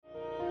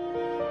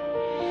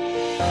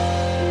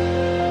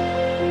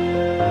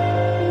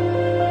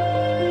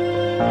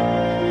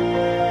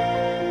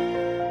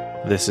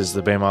This is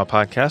the Bema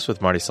Podcast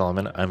with Marty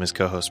Solomon. I'm his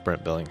co-host,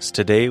 Brent Billings.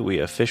 Today, we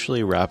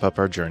officially wrap up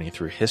our journey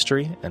through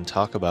history and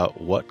talk about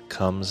what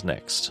comes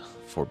next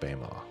for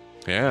Bema.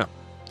 Yeah.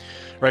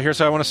 Right here,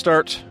 so I want to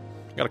start.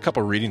 I got a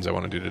couple readings I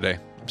want to do today.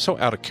 I'm so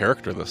out of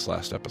character this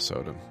last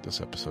episode and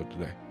this episode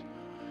today.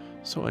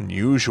 So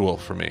unusual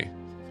for me.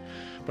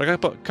 But I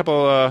got a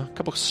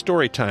couple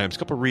story times, a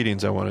couple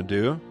readings I want to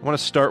do. I want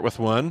to start with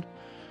one.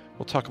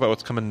 We'll talk about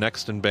what's coming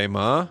next in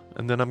Bema,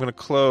 and then I'm going to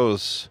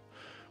close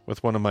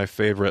with one of my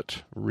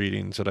favorite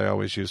readings that I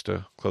always use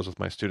to close with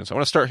my students. I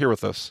want to start here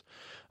with this.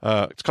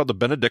 It's called The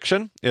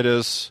Benediction. It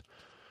is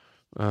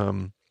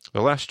the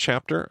last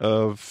chapter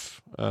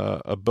of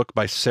a book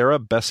by Sarah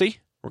Bessey.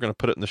 We're going to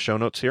put it in the show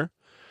notes here.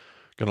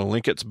 Going to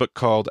link it. It's a book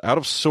called Out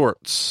of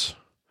Sorts,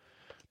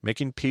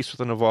 Making Peace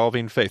with an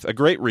Evolving Faith. A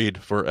great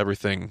read for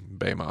everything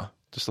Bema.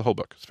 Just the whole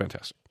book. It's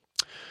fantastic.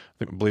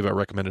 I believe I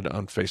recommended it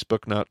on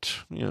Facebook. Not,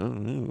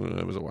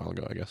 it was a while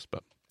ago, I guess.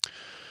 But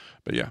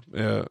yeah,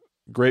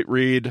 great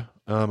read.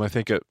 I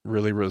think it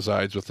really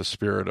resides with the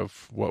spirit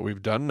of what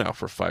we've done now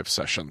for 5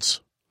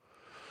 sessions.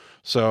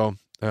 So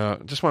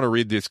just want to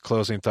read these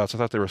closing thoughts. I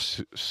thought they were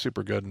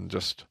super good, and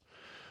just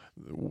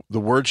the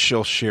words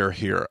she'll share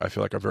here, I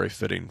feel like, are very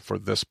fitting for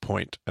this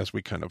point as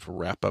we kind of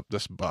wrap up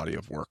this body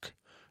of work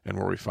and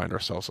where we find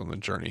ourselves on the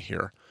journey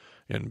here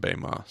in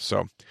Bema.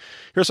 So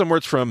here's some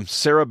words from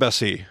Sarah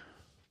Bessey.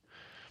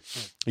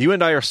 You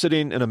and I are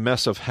sitting in a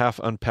mess of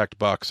half-unpacked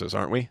boxes,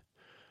 aren't we?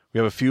 We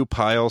have a few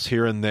piles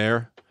here and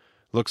there.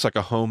 Looks like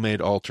a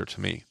homemade altar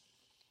to me.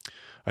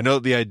 I know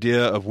that the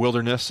idea of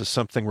wilderness is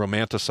something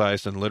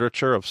romanticized in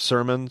literature, of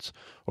sermons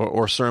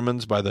or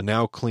sermons by the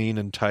now clean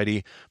and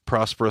tidy,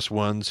 prosperous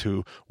ones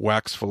who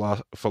wax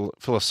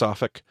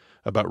philosophic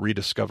about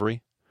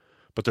rediscovery.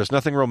 But there's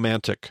nothing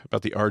romantic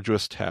about the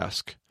arduous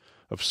task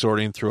of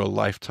sorting through a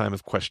lifetime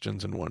of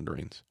questions and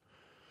wonderings.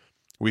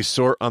 We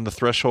sort on the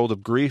threshold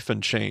of grief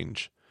and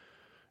change.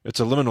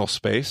 It's a liminal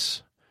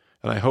space,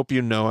 and I hope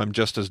you know I'm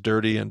just as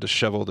dirty and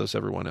disheveled as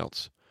everyone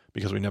else,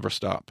 because we never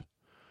stop.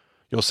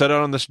 You'll set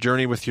out on this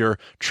journey with your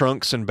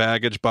trunks and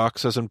baggage,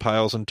 boxes and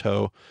piles in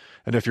tow,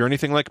 and if you're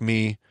anything like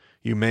me,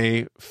 you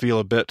may feel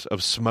a bit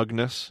of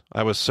smugness.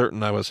 I was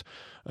certain I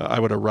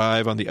would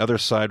arrive on the other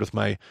side with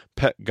my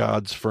pet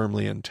gods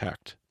firmly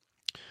intact.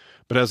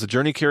 But as the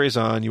journey carries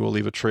on, you will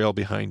leave a trail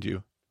behind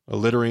you, a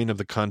littering of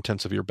the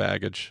contents of your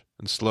baggage,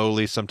 and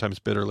slowly, sometimes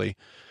bitterly,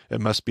 it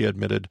must be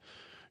admitted,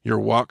 your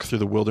walk through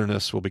the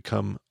wilderness will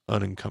become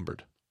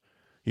unencumbered.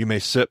 You may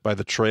sit by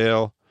the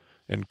trail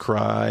and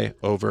cry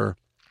over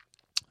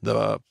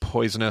the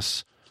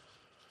poisonous,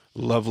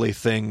 lovely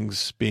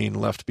things being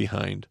left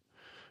behind.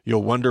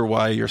 You'll wonder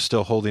why you're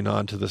still holding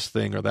on to this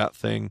thing or that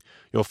thing.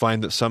 You'll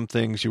find that some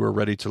things you were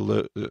ready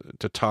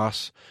to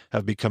toss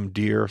have become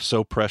dear,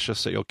 so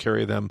precious that you'll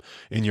carry them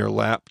in your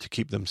lap to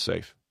keep them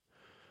safe.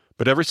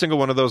 But every single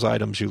one of those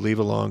items you leave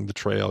along the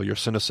trail, your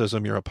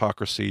cynicism, your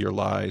hypocrisy, your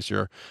lies,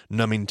 your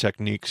numbing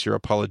techniques, your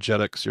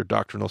apologetics, your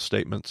doctrinal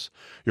statements,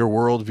 your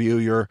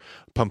worldview, your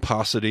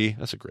pomposity —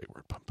 that's a great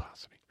word,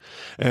 pomposity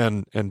 —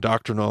 and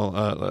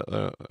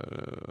doctrinal,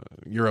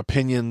 your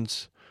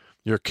opinions,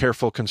 your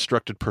careful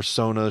constructed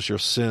personas, your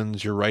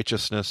sins, your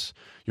righteousness,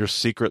 your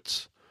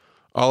secrets,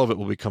 all of it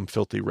will become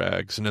filthy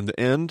rags. And in the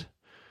end,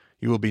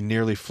 you will be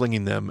nearly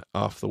flinging them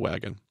off the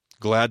wagon,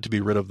 glad to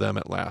be rid of them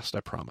at last, I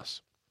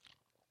promise.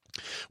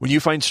 When you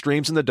find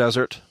streams in the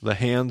desert, the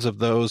hands of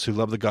those who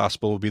love the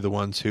gospel will be the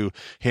ones who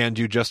hand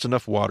you just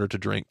enough water to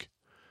drink.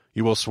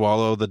 You will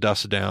swallow the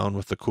dust down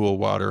with the cool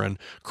water and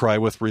cry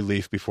with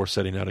relief before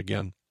setting out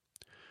again.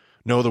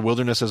 No, the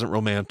wilderness isn't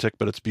romantic,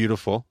 but it's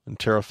beautiful and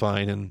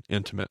terrifying and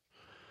intimate.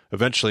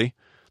 Eventually,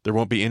 there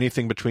won't be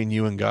anything between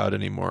you and God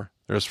anymore.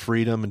 There's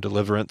freedom and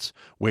deliverance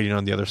waiting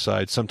on the other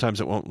side.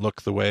 Sometimes it won't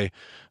look the way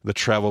the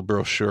travel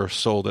brochure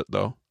sold it,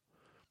 though.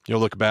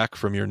 You'll look back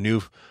from your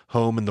new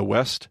home in the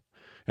West,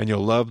 and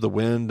you'll love the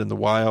wind and the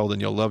wild, and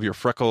you'll love your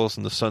freckles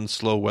and the sun's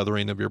slow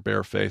weathering of your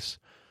bare face.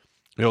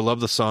 You'll love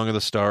the song of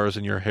the stars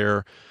in your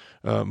hair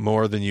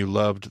more than you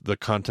loved the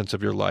contents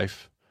of your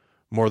life,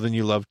 more than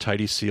you loved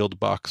tidy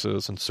sealed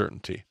boxes and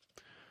certainty.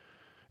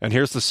 And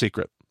here's the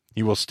secret.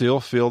 You will still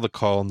feel the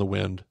call in the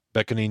wind,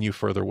 beckoning you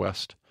further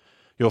west.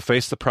 You'll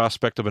face the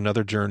prospect of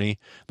another journey,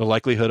 the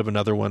likelihood of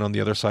another one on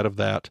the other side of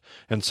that,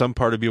 and some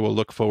part of you will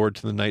look forward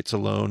to the nights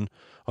alone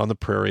on the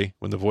prairie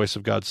when the voice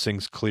of God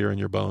sings clear in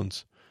your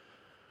bones.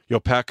 You'll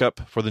pack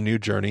up for the new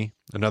journey,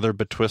 another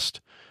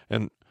betwist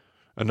in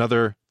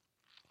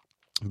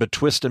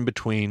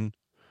between,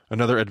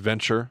 another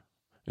adventure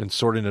in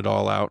sorting it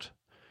all out,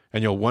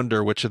 and you'll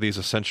wonder which of these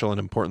essential and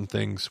important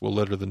things will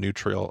litter the new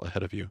trail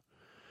ahead of you.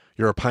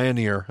 You're a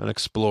pioneer, an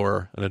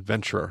explorer, an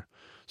adventurer,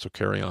 so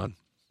carry on.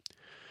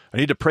 I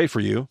need to pray for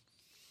you,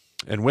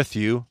 and with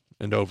you,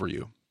 and over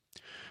you.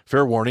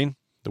 Fair warning,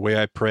 the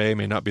way I pray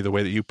may not be the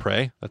way that you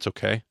pray. That's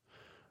okay.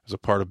 There's a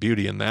part of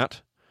beauty in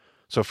that.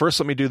 So first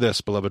let me do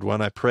this, beloved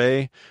one. I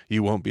pray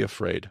you won't be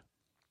afraid.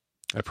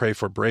 I pray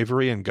for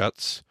bravery and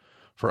guts,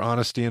 for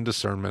honesty and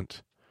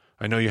discernment.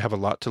 I know you have a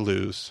lot to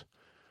lose.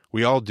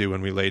 We all do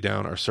when we lay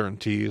down our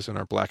certainties and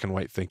our black and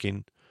white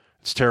thinking.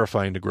 It's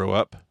terrifying to grow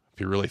up, if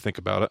you really think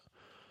about it.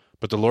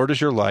 But the Lord is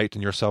your light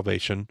and your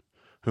salvation.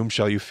 Whom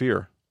shall you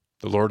fear?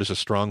 The Lord is a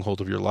stronghold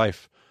of your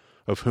life.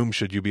 Of whom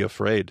should you be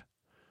afraid?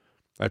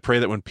 I pray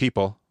that when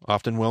people,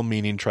 often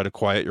well-meaning, try to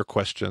quiet your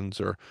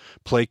questions or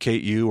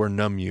placate you or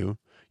numb you,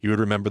 you would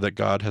remember that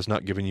God has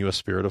not given you a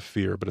spirit of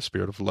fear, but a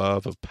spirit of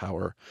love, of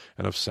power,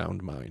 and of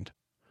sound mind.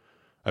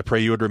 I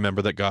pray you would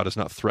remember that God is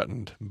not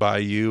threatened by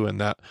you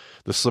and that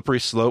the slippery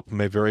slope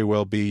may very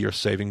well be your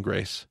saving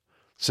grace,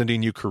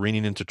 sending you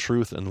careening into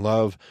truth and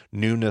love,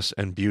 newness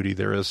and beauty.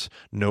 There is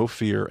no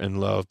fear in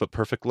love, but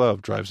perfect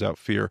love drives out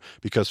fear,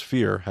 because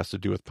fear has to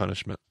do with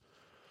punishment.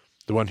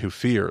 The one who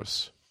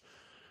fears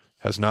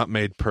is not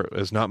made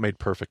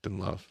perfect in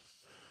love.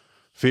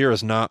 Fear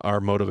is not our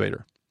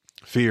motivator.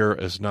 Fear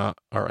is not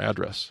our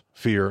address.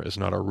 Fear is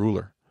not our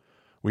ruler.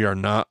 We are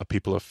not a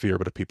people of fear,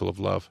 but a people of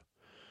love.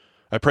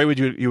 I pray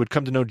you would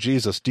come to know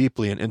Jesus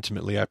deeply and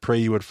intimately. I pray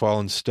you would fall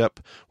in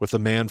step with the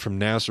man from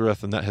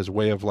Nazareth and that his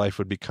way of life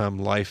would become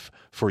life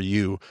for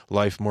you,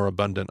 life more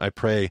abundant. I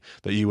pray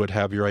that you would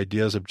have your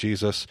ideas of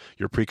Jesus,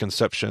 your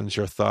preconceptions,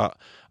 your thought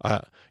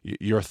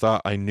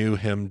I knew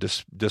him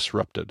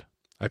disrupted.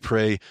 I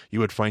pray you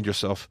would find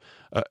yourself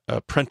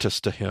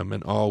apprenticed to him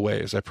in all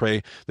ways. I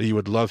pray that you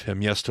would love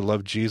him, yes, to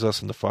love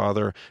Jesus and the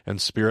Father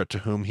and Spirit to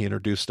whom he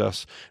introduced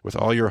us with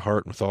all your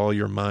heart, with all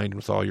your mind,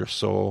 with all your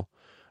soul.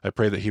 I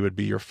pray that he would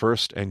be your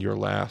first and your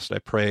last. I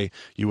pray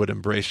you would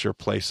embrace your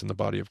place in the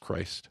body of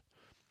Christ.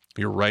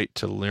 Your right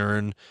to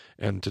learn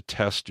and to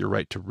test, your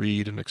right to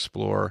read and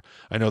explore.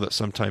 I know that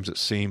sometimes it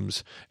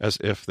seems as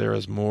if there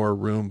is more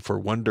room for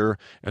wonder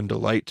and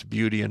delight,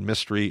 beauty and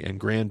mystery and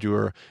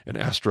grandeur and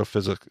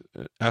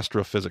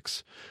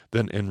astrophysics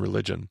than in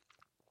religion.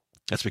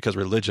 That's because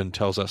religion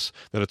tells us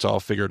that it's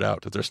all figured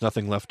out, that there's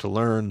nothing left to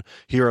learn.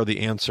 Here are the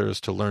answers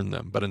to learn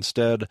them. But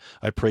instead,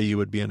 I pray you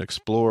would be an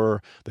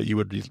explorer, that you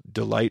would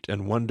delight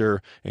and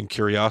wonder and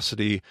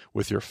curiosity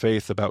with your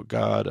faith about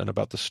God and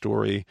about the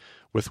story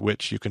with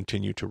which you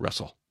continue to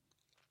wrestle.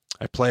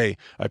 I pray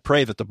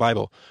that the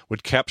Bible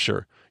would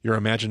capture your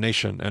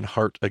imagination and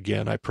heart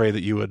again. I pray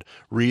that you would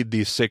read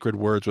these sacred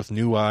words with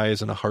new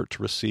eyes and a heart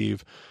to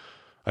receive.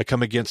 I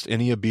come against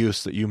any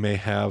abuse that you may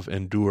have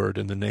endured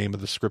in the name of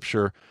the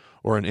Scripture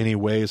or in any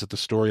ways that the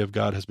story of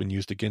God has been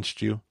used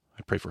against you.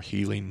 I pray for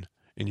healing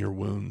in your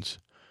wounds.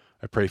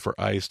 I pray for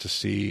eyes to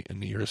see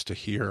and ears to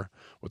hear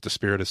what the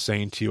Spirit is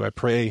saying to you. I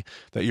pray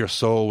that your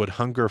soul would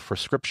hunger for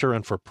Scripture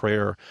and for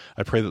prayer.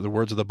 I pray that the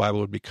words of the Bible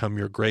would become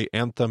your great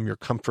anthem, your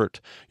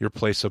comfort, your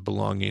place of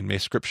belonging. May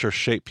Scripture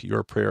shape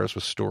your prayers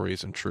with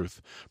stories and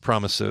truth,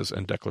 promises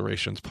and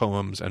declarations,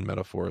 poems and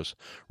metaphors.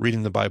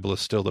 Reading the Bible is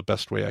still the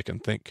best way I can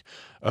think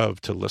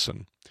of to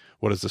listen.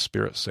 What is the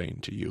Spirit saying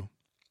to you?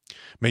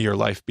 May your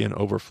life be an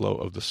overflow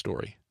of the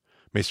story.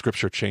 May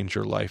Scripture change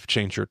your life,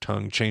 change your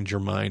tongue, change your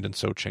mind, and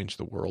so change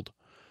the world.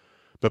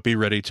 But be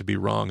ready to be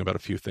wrong about a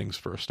few things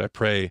first. I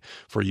pray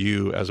for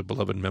you as a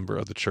beloved member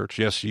of the church.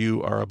 Yes,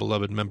 you are a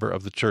beloved member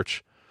of the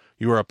church.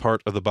 You are a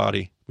part of the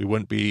body. We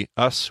wouldn't be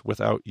us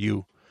without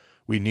you.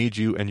 We need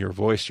you and your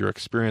voice, your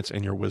experience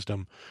and your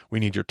wisdom. We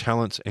need your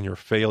talents and your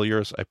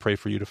failures. I pray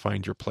for you to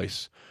find your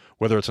place.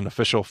 Whether it's an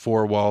official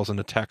four walls and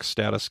a tax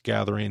status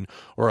gathering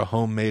or a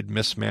homemade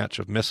mismatch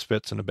of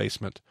misfits in a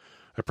basement.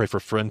 I pray for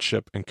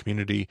friendship and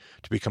community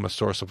to become a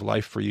source of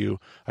life for you.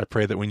 I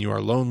pray that when you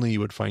are lonely, you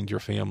would find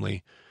your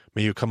family.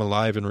 May you come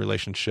alive in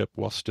relationship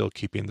while still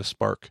keeping the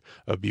spark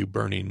of you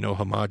burning. No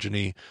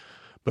homogeny,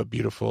 but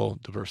beautiful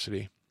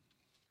diversity.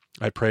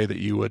 I pray that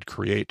you would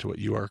create what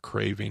you are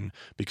craving,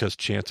 because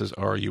chances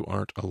are you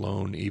aren't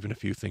alone, even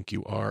if you think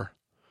you are.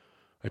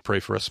 I pray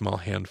for a small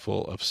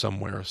handful of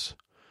somewheres.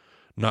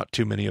 Not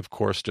too many, of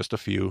course, just a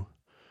few.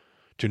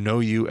 To know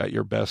you at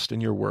your best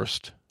and your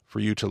worst, for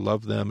you to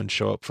love them and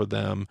show up for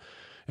them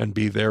and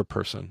be their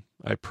person.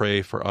 I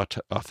pray for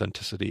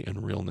authenticity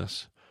and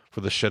realness,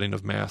 for the shedding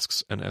of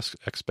masks and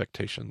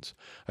expectations.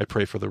 I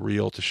pray for the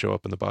real to show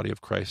up in the body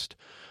of Christ.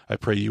 I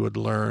pray you would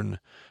learn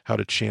how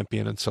to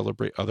champion and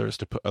celebrate others,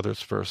 to put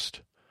others first.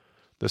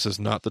 This is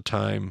not the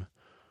time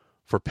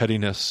for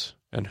pettiness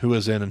and who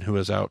is in and who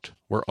is out.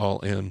 We're all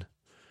in.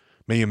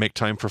 May you make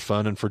time for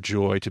fun and for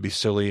joy, to be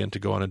silly and to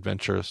go on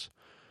adventures.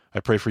 I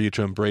pray for you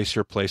to embrace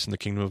your place in the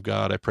kingdom of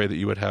God. I pray that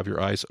you would have your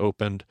eyes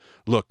opened.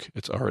 Look,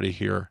 it's already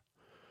here.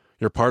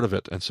 You're part of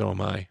it, and so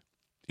am I.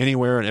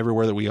 Anywhere and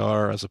everywhere that we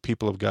are as a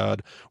people of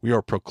God, we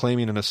are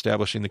proclaiming and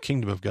establishing the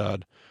kingdom of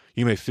God.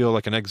 You may feel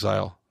like an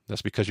exile.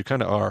 That's because you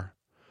kind of are.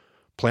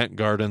 Plant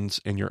gardens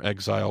in your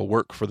exile.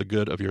 Work for the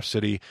good of your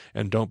city,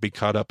 and don't be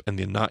caught up in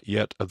the not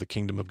yet of the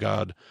kingdom of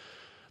God,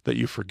 that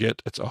you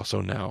forget it's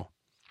also now.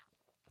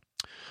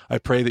 I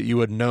pray that you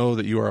would know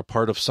that you are a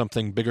part of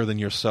something bigger than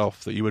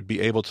yourself, that you would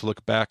be able to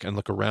look back and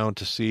look around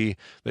to see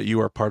that you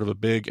are part of a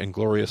big and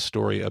glorious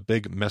story, a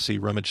big, messy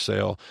rummage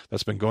sale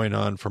that's been going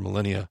on for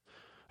millennia.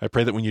 I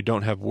pray that when you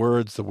don't have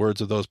words, the words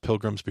of those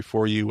pilgrims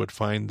before you would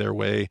find their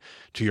way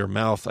to your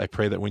mouth. I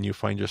pray that when you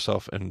find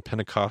yourself in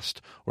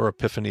Pentecost or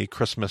Epiphany,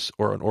 Christmas,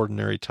 or an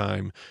ordinary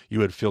time, you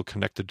would feel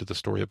connected to the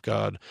story of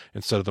God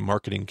instead of the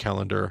marketing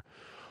calendar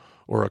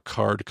or a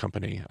card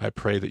company. I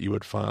pray that you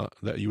would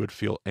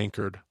feel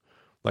anchored,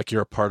 like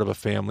you're a part of a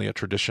family, a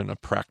tradition, a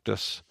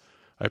practice.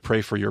 I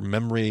pray for your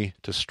memory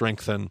to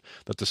strengthen,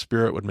 that the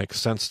Spirit would make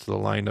sense to the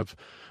line of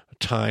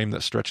time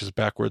that stretches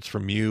backwards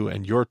from you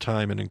and your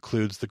time and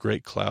includes the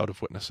great cloud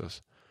of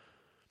witnesses.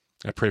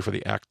 I pray for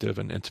the active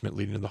and intimate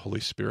leading of the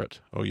Holy Spirit.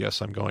 Oh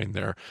yes, I'm going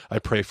there. I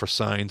pray for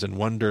signs and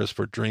wonders,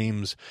 for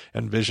dreams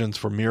and visions,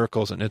 for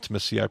miracles and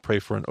intimacy. I pray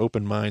for an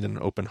open mind and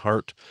an open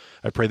heart.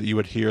 I pray that you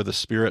would hear the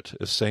Spirit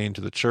is saying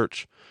to the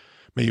church.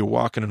 May you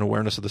walk in an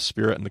awareness of the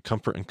Spirit and the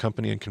comfort and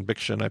company and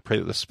conviction. I pray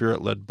that the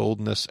Spirit led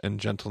boldness and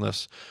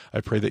gentleness.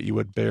 I pray that you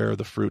would bear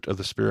the fruit of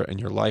the Spirit in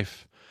your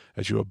life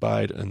as you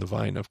abide in the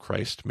vine of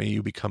Christ. May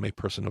you become a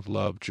person of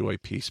love, joy,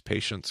 peace,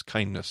 patience,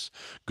 kindness,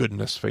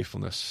 goodness,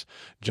 faithfulness,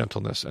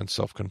 gentleness, and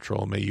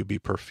self-control. May you be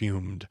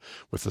perfumed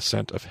with the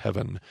scent of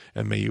heaven,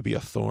 and may you be a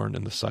thorn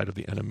in the side of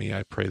the enemy.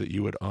 I pray that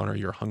you would honor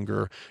your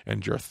hunger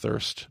and your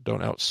thirst.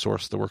 Don't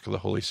outsource the work of the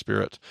Holy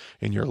Spirit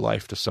in your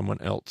life to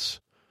someone else.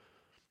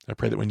 I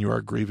pray that when you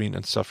are grieving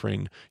and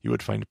suffering, you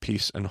would find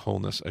peace and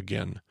wholeness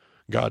again.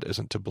 God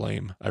isn't to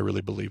blame. I really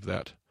believe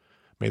that.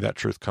 May that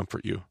truth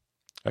comfort you.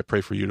 I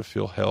pray for you to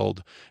feel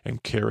held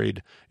and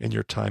carried in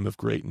your time of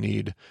great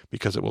need,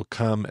 because it will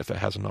come if it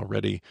hasn't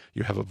already.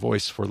 You have a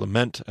voice for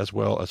lament as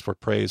well as for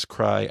praise.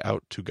 Cry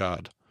out to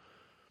God.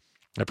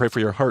 I pray for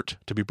your heart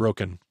to be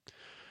broken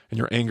and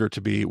your anger to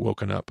be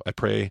woken up. I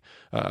pray,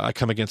 I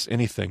come against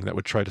anything that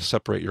would try to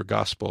separate your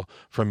gospel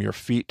from your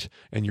feet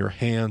and your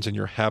hands and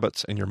your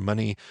habits and your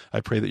money.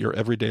 I pray that your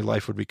everyday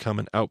life would become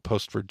an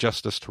outpost for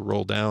justice to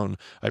roll down.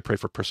 I pray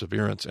for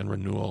perseverance and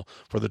renewal,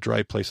 for the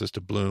dry places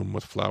to bloom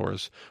with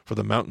flowers, for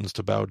the mountains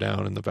to bow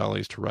down and the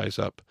valleys to rise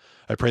up.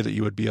 I pray that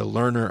you would be a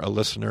learner, a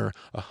listener,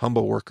 a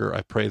humble worker.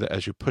 I pray that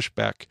as you push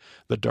back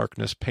the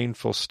darkness,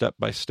 painful step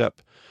by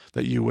step,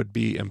 that you would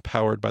be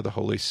empowered by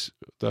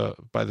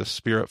by the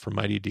Spirit for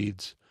mighty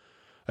deeds.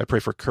 I pray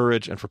for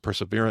courage and for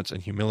perseverance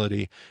and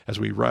humility as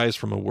we rise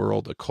from a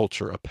world, a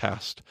culture, a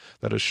past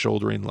that is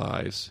shouldering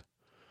lies,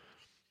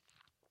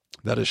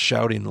 that is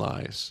shouting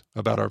lies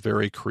about our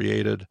very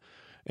created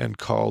and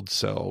called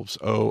selves.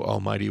 O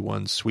Almighty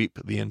One, sweep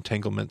the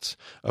entanglements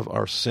of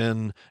our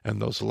sin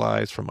and those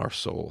lies from our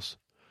souls.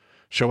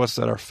 Show us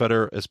that our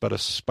fetter is but a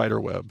spider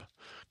web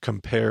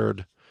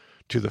compared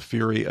to the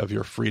fury of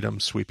your freedom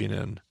sweeping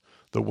in,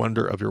 the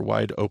wonder of your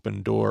wide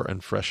open door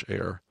and fresh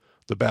air.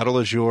 The battle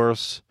is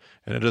yours,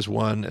 and it is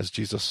won, as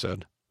Jesus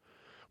said.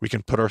 We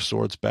can put our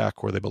swords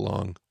back where they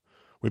belong.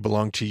 We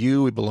belong to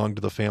you. We belong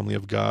to the family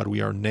of God.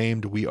 We are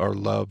named. We are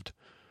loved.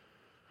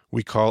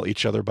 We call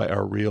each other by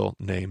our real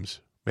names.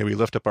 May we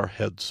lift up our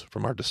heads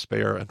from our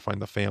despair and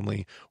find the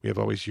family we have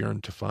always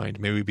yearned to find.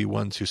 May we be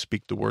ones who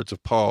speak the words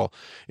of Paul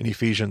in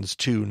Ephesians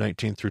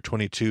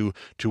 2:19-22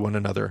 to one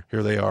another.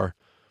 Here they are.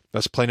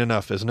 That's plain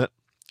enough, isn't it?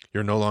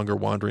 You're no longer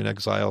wandering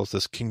exiles.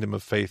 This kingdom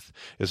of faith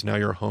is now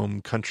your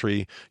home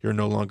country. You're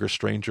no longer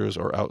strangers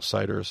or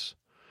outsiders.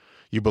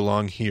 You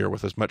belong here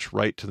with as much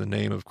right to the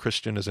name of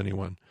Christian as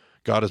anyone.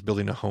 God is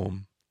building a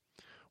home.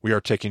 We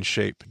are taking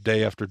shape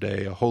day after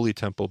day, a holy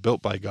temple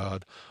built by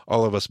God,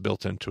 all of us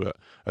built into it,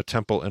 a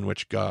temple in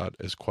which God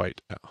is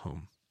quite at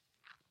home.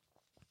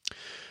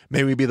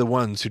 May we be the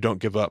ones who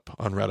don't give up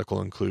on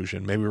radical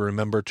inclusion. May we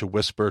remember to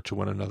whisper to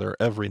one another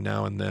every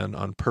now and then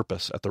on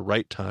purpose at the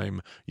right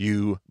time,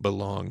 you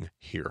belong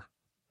here.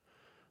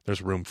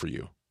 There's room for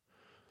you.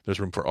 There's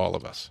room for all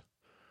of us.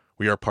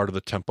 We are part of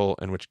the temple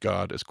in which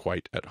God is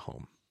quite at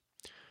home.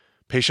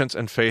 Patience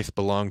and faith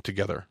belong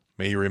together.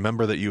 May you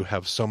remember that you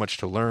have so much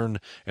to learn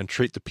and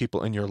treat the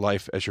people in your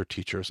life as your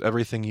teachers.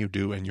 Everything you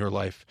do in your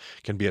life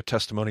can be a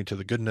testimony to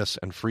the goodness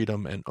and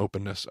freedom and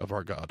openness of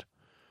our God.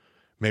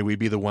 May we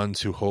be the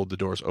ones who hold the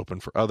doors open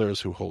for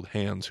others, who hold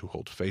hands, who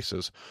hold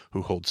faces,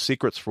 who hold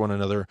secrets for one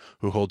another,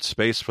 who hold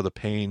space for the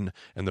pain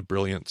and the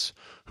brilliance,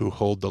 who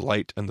hold the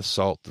light and the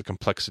salt, the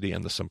complexity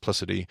and the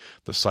simplicity,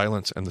 the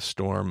silence and the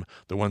storm,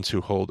 the ones who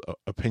hold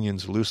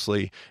opinions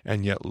loosely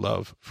and yet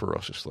love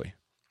ferociously.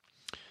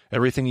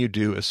 Everything you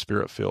do is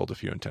Spirit-filled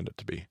if you intend it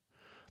to be.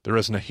 There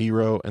isn't a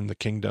hero in the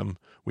kingdom.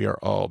 We are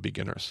all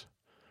beginners.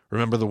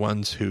 Remember, the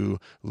ones who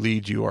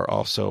lead you are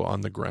also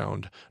on the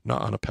ground,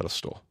 not on a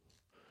pedestal.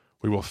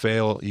 We will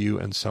fail you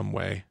in some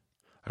way.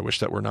 I wish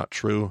that were not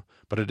true,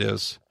 but it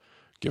is.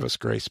 Give us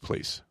grace,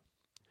 please.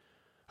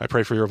 I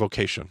pray for your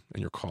vocation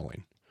and your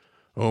calling.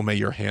 Oh, may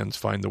your hands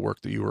find the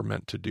work that you were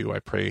meant to do. I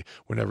pray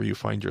whenever you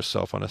find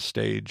yourself on a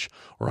stage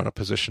or on a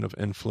position of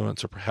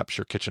influence, or perhaps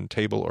your kitchen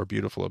table or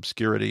beautiful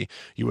obscurity,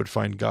 you would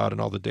find God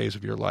in all the days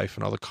of your life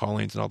and all the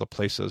callings and all the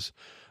places.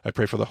 I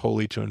pray for the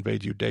holy to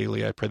invade you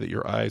daily. I pray that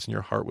your eyes and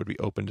your heart would be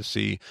open to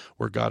see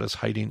where God is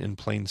hiding in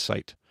plain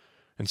sight.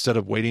 Instead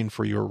of waiting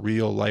for your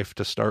real life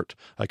to start,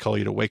 I call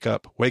you to wake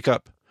up. Wake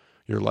up!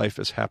 Your life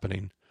is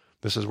happening.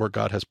 This is where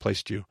God has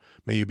placed you.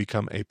 May you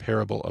become a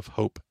parable of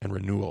hope and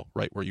renewal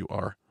right where you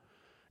are.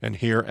 And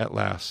here at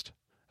last,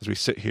 as we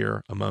sit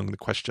here among the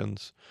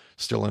questions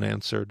still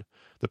unanswered,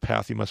 the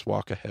path you must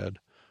walk ahead,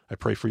 I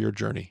pray for your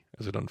journey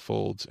as it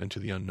unfolds into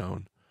the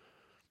unknown.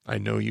 I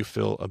know you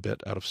feel a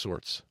bit out of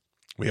sorts.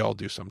 We all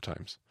do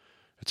sometimes.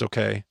 It's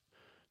okay.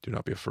 Do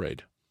not be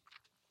afraid.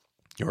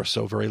 You are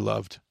so very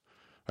loved.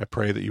 I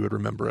pray that you would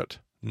remember it,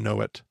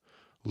 know it,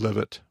 live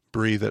it,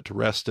 breathe it,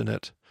 rest in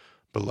it,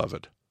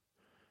 beloved.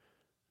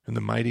 In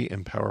the mighty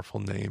and powerful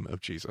name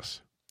of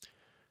Jesus.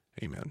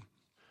 Amen.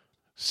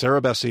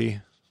 Sarah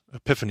Bessie,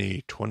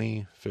 Epiphany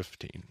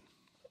 2015.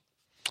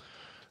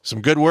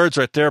 Some good words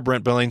right there,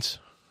 Brent Billings.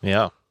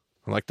 Yeah.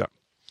 I like that.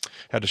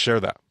 Had to share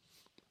that.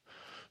 I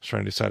was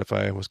trying to decide if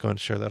I was going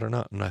to share that or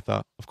not, and I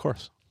thought, of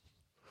course.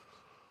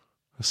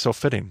 It's so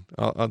fitting.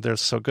 They're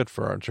so good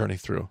for our journey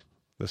through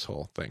this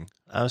whole thing.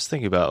 I was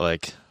thinking about,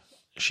 like,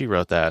 she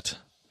wrote that,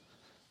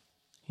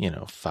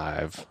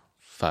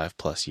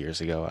 5+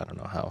 years ago. I don't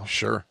know how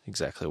Sure.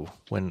 exactly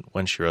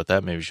when she wrote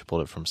that. Maybe she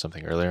pulled it from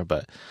something earlier,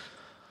 but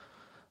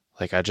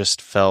like I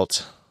just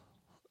felt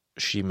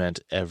she meant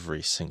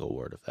every single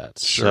word of that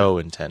so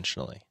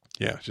intentionally.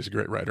 Yeah, she's a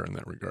great writer in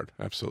that regard.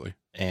 Absolutely.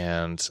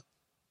 And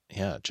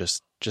yeah,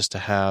 just to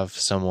have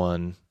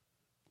someone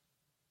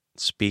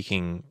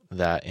speaking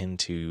that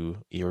into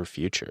your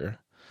future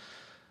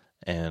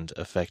and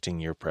affecting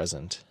your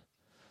present,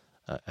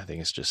 I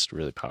think it's just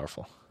really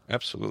powerful.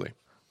 Absolutely.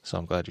 So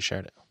I'm glad you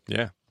shared it.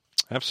 Yeah,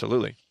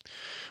 absolutely.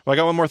 Well, I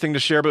got one more thing to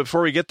share, but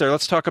before we get there,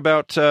 let's talk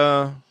about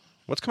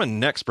what's coming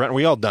next, Brent. Are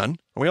we all done?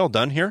 Are we all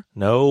done here?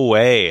 No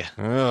way.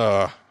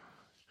 I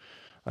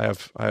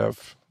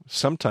have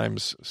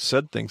sometimes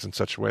said things in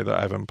such a way that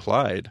I've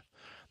implied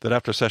that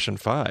after session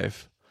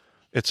 5,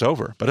 it's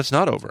over, but it's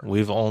not over.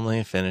 We've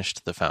only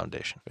finished the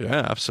foundation.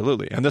 Yeah,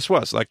 absolutely. And this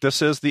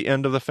is the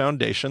end of the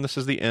foundation. This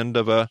is the end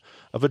of a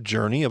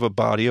journey, of a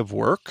body of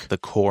work. The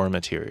core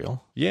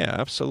material. Yeah,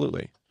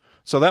 absolutely.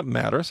 So that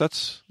matters.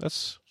 That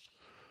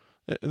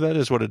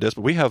is what it is.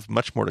 But we have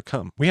much more to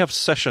come. We have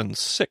session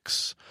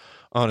 6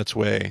 on its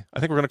way. I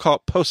think we're going to call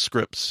it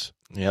postscripts.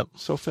 Yep.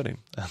 So fitting.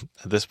 At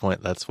this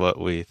point, that's what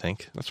we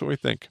think. That's what we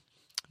think.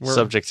 We're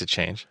subject to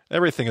change.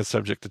 Everything is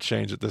subject to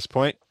change at this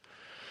point.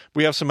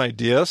 We have some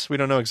ideas. We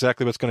don't know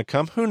exactly what's going to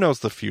come. Who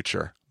knows the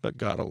future but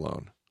God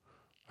alone?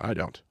 I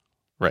don't.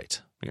 Right.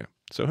 Yeah.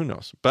 So who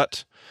knows?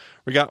 But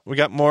we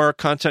got more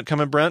content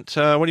coming, Brent.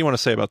 What do you want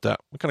to say about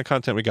that? What kind of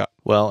content we got?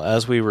 Well,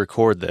 as we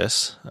record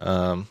this,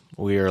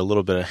 we are a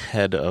little bit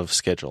ahead of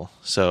schedule.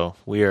 So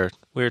we are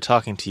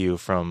talking to you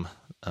from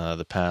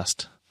the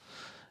past,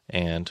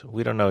 and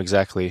we don't know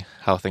exactly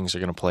how things are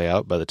going to play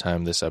out by the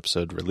time this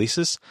episode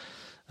releases.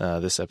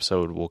 This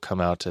episode will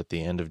come out at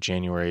the end of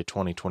January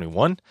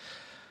 2021.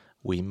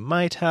 We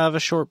might have a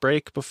short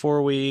break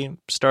before we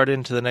start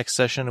into the next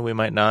session. We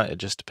might not. It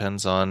just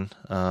depends on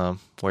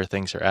where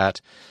things are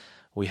at.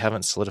 We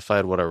haven't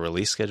solidified what our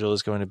release schedule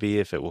is going to be.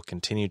 If it will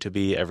continue to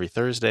be every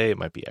Thursday, it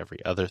might be every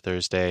other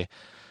Thursday.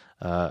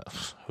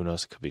 Who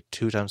knows? It could be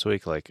 2 times a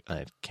week. Like,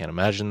 I can't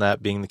imagine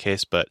that being the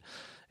case, but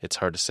it's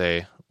hard to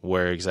say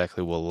where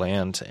exactly we'll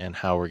land and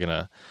how we're going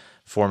to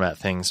format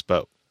things.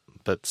 But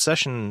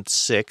session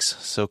 6,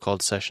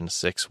 so-called session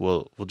 6,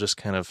 will just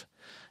kind of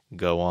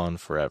go on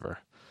forever.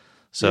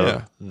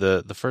 So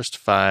the first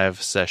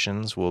 5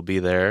 sessions will be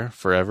there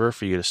forever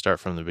for you to start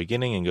from the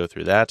beginning and go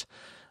through that.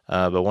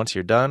 But once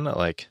you're done,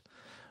 like,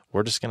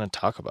 we're just going to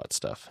talk about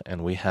stuff.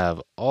 And we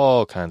have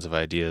all kinds of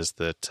ideas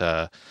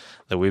that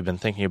we've been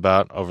thinking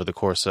about over the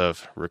course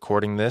of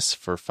recording this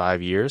for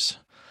 5 years,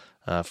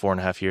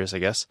 4.5 years, I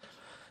guess.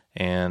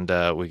 And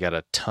we got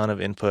a ton of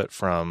input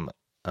from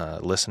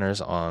listeners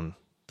on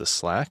the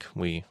Slack.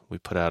 We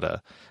put out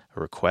a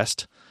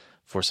request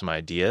for some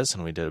ideas,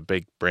 and we did a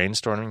big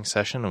brainstorming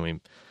session, and we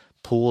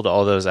pooled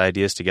all those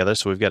ideas together.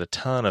 So we've got a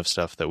ton of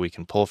stuff that we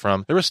can pull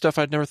from. There was stuff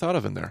I'd never thought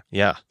of in there.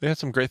 Yeah. They had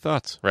some great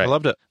thoughts. Right. I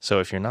loved it. So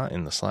if you're not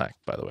in the Slack,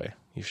 by the way,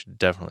 you should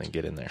definitely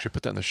get in there. Should we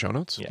put that in the show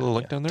notes? Yeah, a little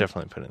link down there?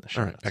 Definitely put it in the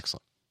show notes. All right,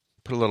 excellent.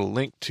 Put a little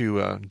link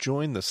to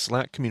join the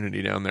Slack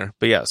community down there.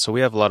 But yeah, so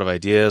we have a lot of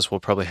ideas. We'll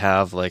probably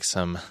have like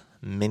some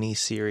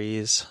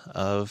mini-series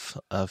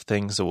of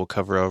things that we'll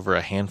cover over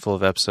a handful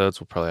of episodes.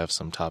 We'll probably have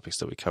some topics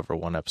that we cover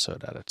one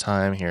episode at a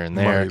time here and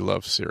there. Marty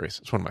loves series.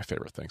 It's one of my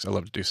favorite things. I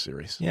love to do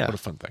series. Yeah. What a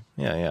fun thing.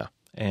 Yeah.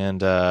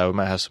 And we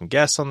might have some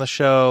guests on the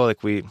show.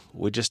 Like we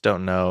just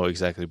don't know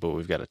exactly, but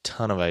we've got a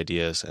ton of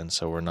ideas, and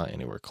so we're not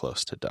anywhere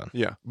close to done.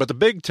 Yeah, but the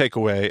big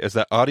takeaway is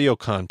that audio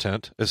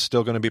content is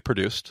still going to be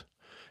produced.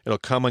 It'll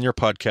come on your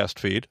podcast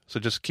feed, so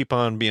just keep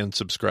on being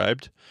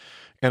subscribed.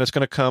 And it's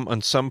going to come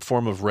on some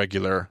form of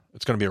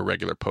it's going to be a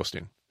regular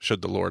posting,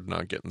 should the Lord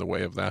not get in the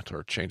way of that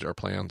or change our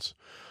plans.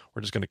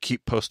 We're just going to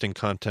keep posting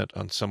content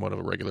on somewhat of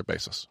a regular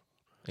basis.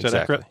 Is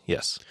that accurate?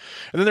 Yes.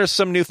 And then there's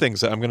some new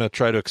things that I'm going to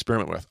try to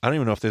experiment with. I don't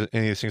even know if any of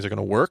these things are going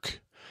to work.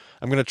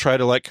 I'm going to try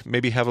to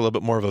maybe have a little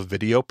bit more of a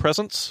video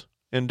presence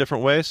in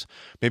different ways.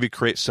 Maybe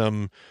create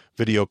some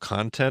video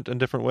content in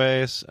different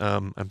ways.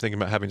 I'm thinking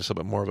about having just a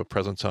little bit more of a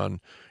presence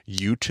on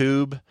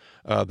YouTube.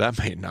 That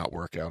may not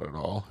work out at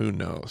all. Who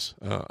knows?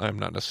 I'm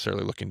not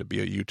necessarily looking to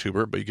be a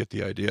YouTuber, but you get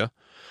the idea.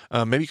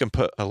 Maybe you can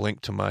put a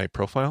link to my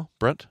profile,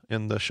 Brent,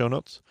 in the show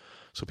notes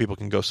so people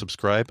can go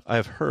subscribe.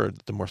 I've heard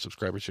that the more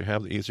subscribers you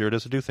have, the easier it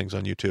is to do things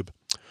on YouTube.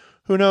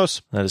 Who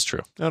knows? That is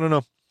true. I don't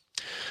know.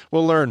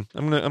 We'll learn.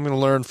 I'm gonna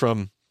learn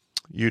from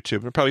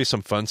YouTube. There'll probably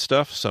some fun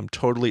stuff, some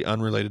totally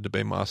unrelated to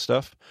Bay Moss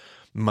stuff.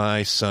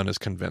 My son is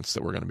convinced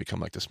that we're going to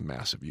become like this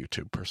massive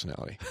YouTube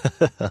personality,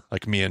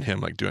 like me and him,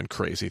 like doing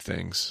crazy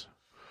things.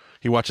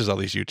 He watches all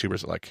these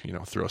YouTubers that like,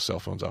 throw cell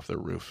phones off their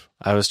roof.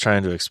 I was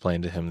trying to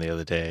explain to him the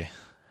other day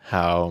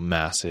how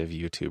massive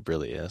YouTube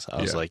really is.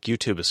 I was like,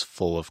 YouTube is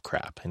full of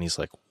crap. And he's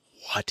like,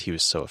 what? He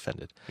was so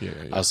offended. Yeah.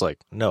 I was like,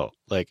 no,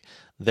 like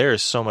there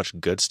is so much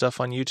good stuff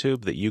on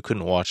YouTube that you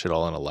couldn't watch it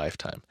all in a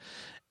lifetime.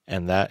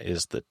 And that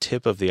is the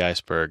tip of the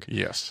iceberg.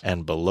 Yes.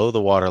 And below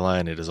the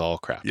waterline, it is all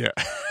crap. Yeah.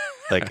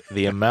 Like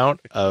the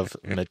amount of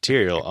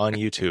material on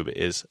YouTube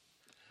is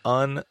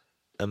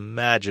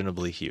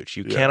unimaginably huge.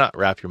 You cannot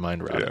wrap your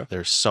mind around it.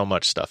 There's so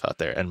much stuff out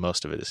there, and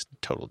most of it is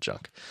total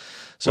junk.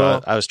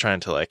 So I was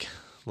trying to like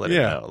let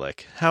him know,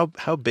 like how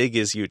big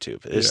is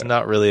YouTube? It's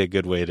not really a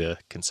good way to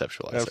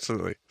conceptualize it.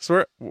 Absolutely.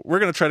 So we're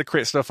going to try to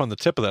create stuff on the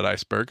tip of that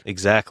iceberg.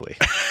 Exactly.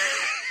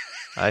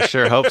 I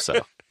sure hope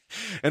so.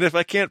 And if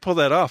I can't pull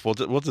that off, we'll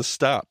just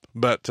stop.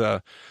 But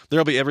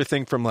there'll be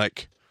everything from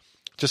like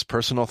just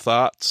personal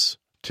thoughts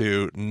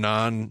to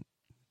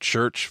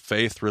non-church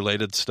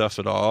faith-related stuff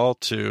at all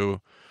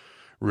to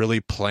really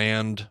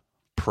planned,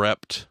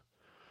 prepped,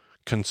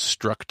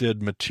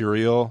 constructed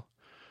material.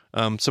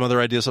 Some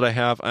other ideas that I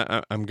have,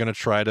 I'm going to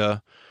try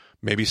to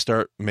maybe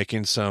start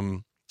making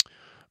some,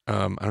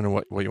 I don't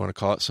know what you want to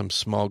call it, some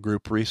small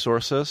group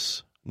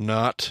resources.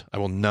 I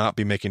will not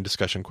be making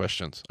discussion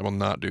questions. I will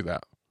not do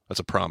that. That's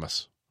a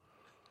promise.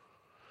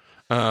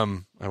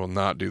 I will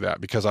not do that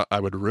because I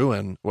would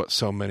ruin what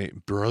so many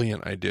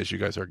brilliant ideas you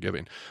guys are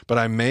giving. But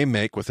I may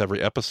make with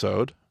every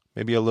episode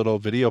maybe a little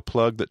video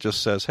plug that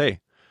just says,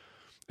 hey,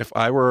 if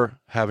I were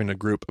having a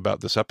group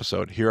about this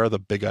episode, here are the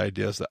big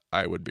ideas that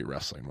I would be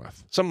wrestling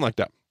with. Something like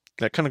that.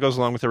 That kind of goes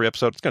along with every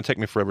episode. It's going to take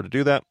me forever to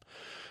do that,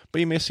 but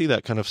you may see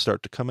that kind of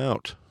start to come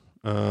out.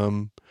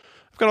 I've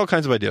got all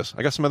kinds of ideas.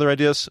 I got some other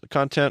ideas,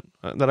 content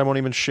that I won't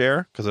even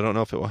share because I don't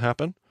know if it will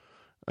happen.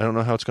 I don't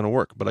know how it's going to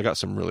work, but I got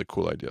some really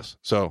cool ideas.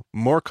 So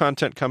more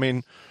content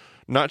coming,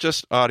 not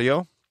just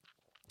audio,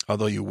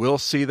 although you will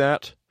see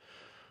that,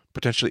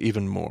 potentially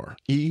even more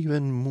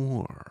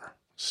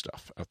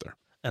stuff out there.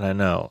 And I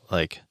know,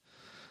 like,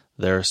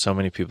 there are so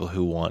many people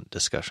who want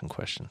discussion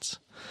questions.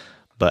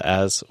 But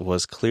as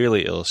was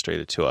clearly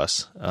illustrated to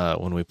us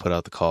when we put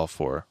out the call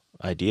for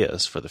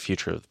ideas for the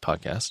future of the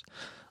podcast,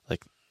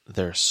 like,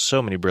 there are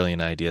so many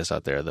brilliant ideas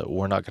out there that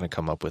we're not going to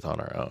come up with on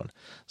our own.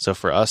 So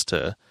for us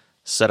to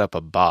set up a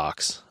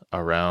box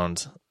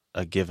around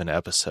a given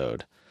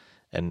episode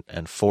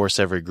and force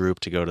every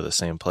group to go to the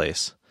same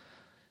place,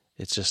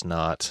 it's just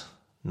not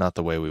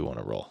the way we want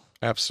to roll.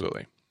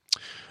 Absolutely.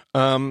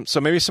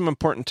 So maybe some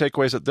important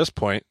takeaways at this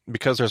point,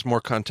 because there's more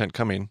content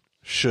coming,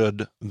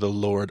 should the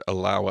Lord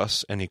allow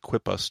us and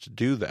equip us to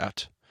do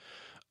that.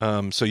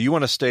 So you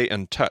want to stay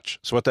in touch.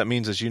 So what that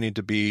means is you need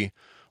to be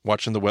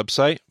watching the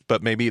website,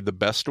 but maybe the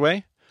best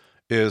way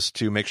is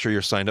to make sure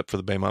you're signed up for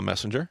the Baymont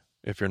Messenger.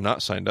 If you're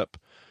not signed up,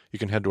 you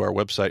can head to our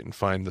website and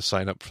find the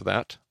sign up for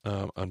that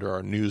under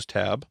our news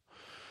tab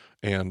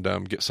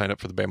and get signed up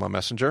for the Baymont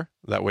Messenger.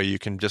 That way you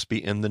can just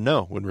be in the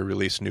know when we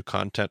release new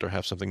content or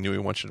have something new we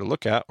want you to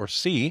look at or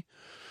see.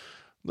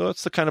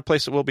 That's the kind of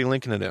place that we'll be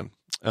linking it in.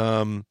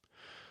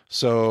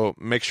 So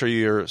make sure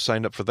you're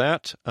signed up for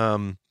that.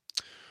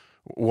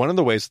 One of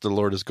the ways that the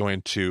Lord is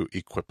going to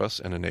equip us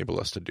and enable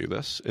us to do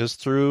this is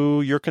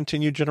through your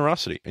continued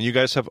generosity. And you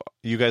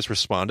guys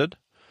responded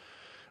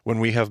when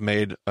we have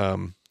made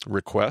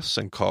requests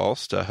and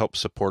calls to help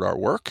support our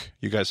work.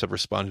 You guys have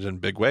responded in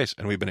big ways,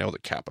 and we've been able to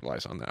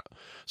capitalize on that.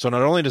 So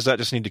not only does that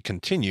just need to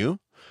continue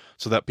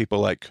so that people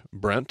like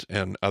Brent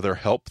and other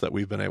help that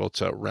we've been able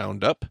to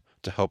round up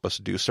to help us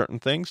do certain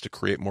things, to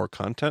create more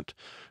content,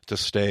 to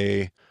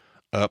stay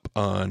up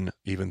on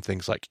even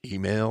things like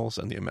emails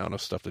and the amount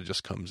of stuff that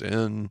just comes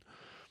in.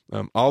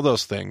 All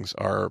those things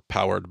are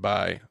powered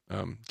by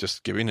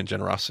just giving and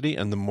generosity.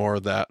 And the more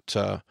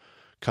that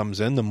comes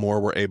in, the more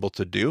we're able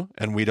to do.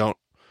 And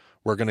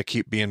we're going to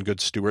keep being good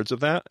stewards of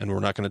that. And we're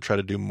not going to try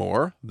to do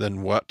more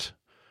than what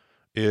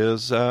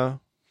is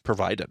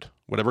provided.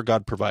 Whatever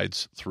God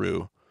provides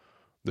through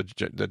the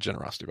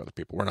generosity of other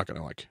people. We're not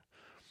going to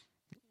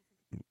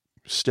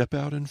step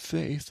out in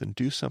faith and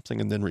do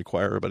something and then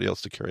require everybody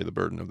else to carry the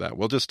burden of that.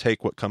 We'll just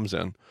take what comes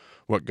in,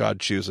 what God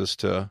chooses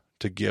to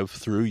give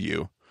through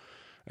you,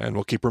 and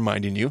we'll keep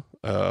reminding you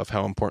of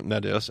how important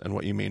that is and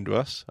what you mean to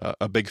us.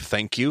 A big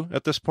thank you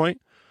at this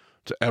point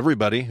to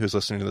everybody who's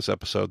listening to this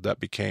episode that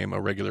became a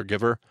regular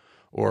giver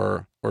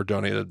or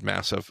donated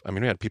massive. I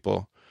mean, we had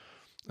people,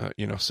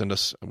 send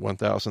us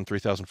 $1,000,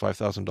 $3,000,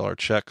 $5,000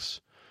 checks.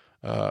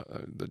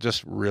 that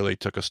just really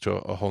took us to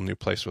a whole new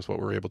place with what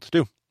we were able to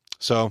do.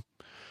 So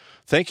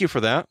thank you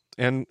for that,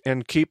 and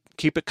keep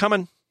it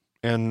coming.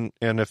 And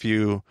if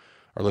you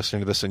are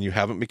listening to this and you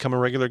haven't become a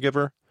regular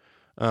giver,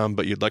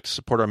 but you'd like to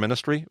support our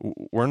ministry,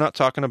 we're not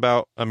talking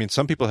about, I mean,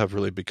 some people have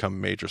really become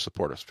major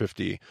supporters,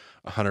 $50,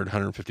 $100,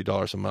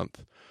 $150 a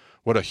month.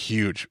 What a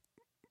huge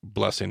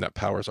blessing that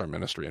powers our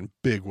ministry in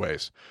big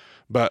ways.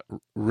 But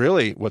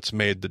really what's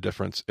made the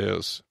difference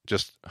is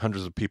just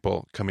hundreds of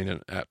people coming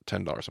in at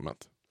 $10 a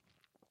month.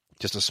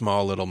 Just a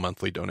small little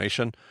monthly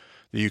donation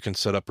that you can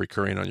set up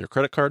recurring on your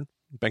credit card,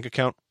 bank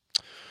account.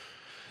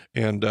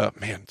 And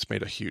man, it's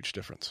made a huge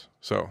difference.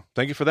 So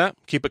thank you for that.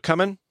 Keep it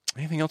coming.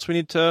 Anything else we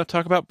need to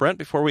talk about, Brent,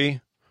 before we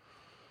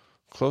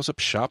close up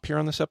shop here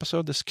on this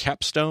episode, this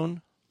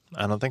capstone?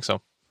 I don't think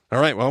so.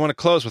 All right. Well, I want to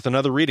close with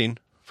another reading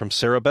from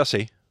Sarah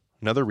Bessie.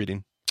 Another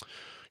reading.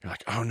 You're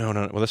like, oh, no.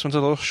 Well, this one's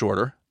a little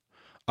shorter.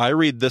 I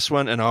read this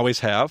one and always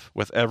have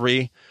with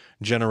every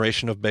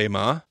generation of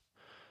Bema.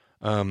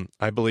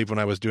 I believe when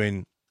I was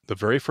doing the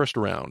very first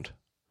round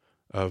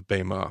of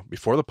Bema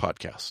before the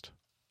podcast,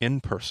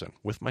 in person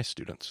with my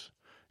students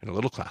in a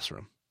little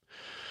classroom,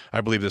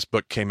 I believe this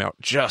book came out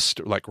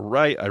just like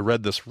I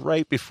read this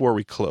right before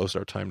we closed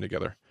our time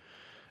together.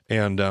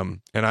 And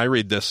I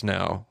read this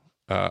now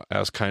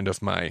as kind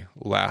of my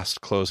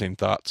last closing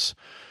thoughts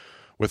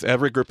with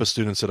every group of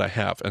students that I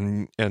have.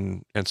 And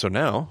so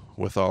now,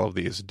 with all of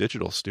these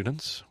digital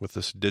students, with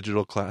this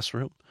digital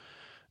classroom,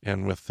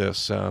 and with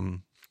this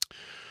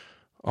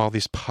all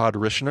these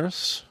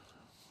podrishners,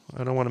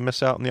 I don't want to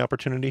miss out on the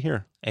opportunity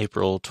here.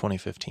 April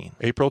 2015.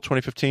 April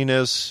 2015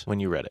 is when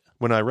you read it.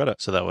 When I read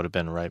it. So that would have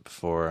been right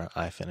before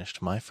I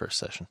finished my first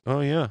session.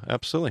 Oh, yeah,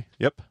 absolutely.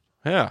 Yep.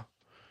 Yeah.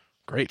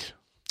 Great.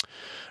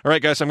 All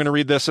right, guys, I'm going to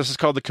read this. This is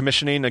called The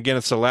Commissioning. Again,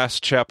 it's the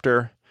last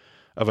chapter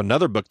of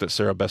another book that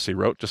Sarah Bessie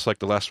wrote, just like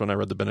the last one I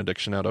read the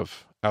benediction out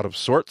of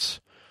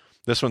Sorts.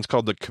 This one's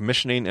called The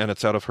Commissioning, and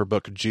it's out of her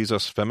book,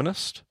 Jesus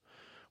Feminist,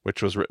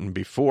 which was written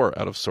before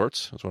Out of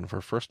Sorts. It was one of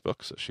her first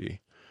books that she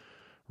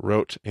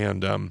wrote,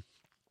 and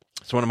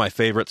it's one of my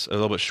favorites, a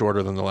little bit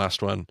shorter than the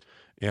last one,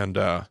 and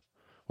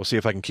we'll see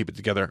if I can keep it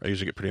together. I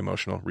usually get pretty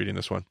emotional reading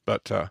this one,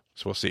 but so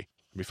we'll see.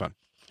 It'll be fun.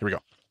 Here we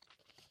go.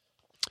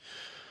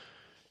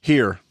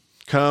 Here,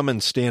 come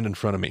and stand in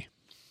front of me.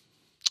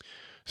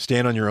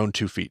 Stand on your own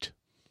 2 feet.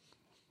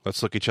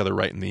 Let's look each other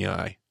right in the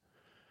eye.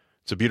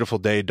 It's a beautiful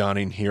day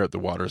dawning here at the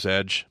water's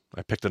edge.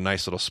 I picked a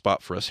nice little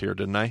spot for us here,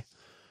 didn't I?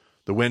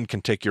 The wind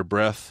can take your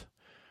breath,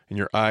 and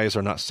your eyes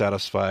are not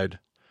satisfied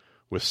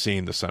with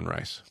seeing the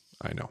sunrise.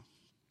 I know.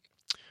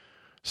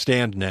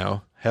 Stand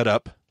now, head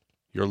up.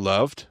 You're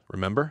loved,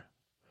 remember?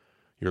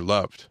 You're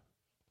loved,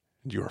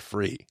 and you are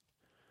free.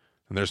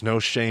 And there's no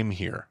shame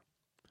here.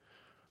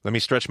 Let me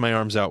stretch my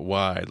arms out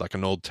wide like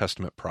an Old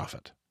Testament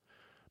prophet.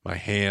 My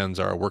hands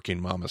are a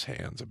working mama's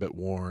hands, a bit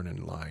worn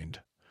and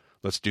lined.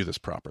 Let's do this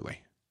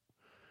properly.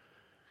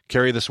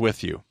 Carry this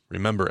with you.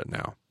 Remember it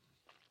now.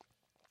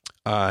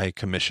 I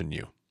commission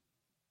you.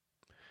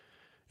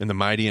 In the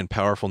mighty and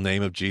powerful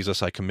name of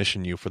Jesus, I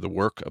commission you for the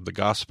work of the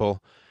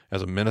gospel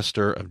as a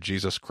minister of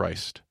Jesus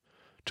Christ,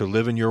 to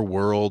live in your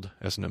world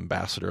as an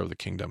ambassador of the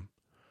kingdom.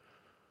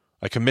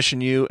 I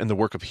commission you in the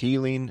work of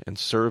healing and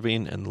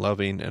serving and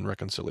loving and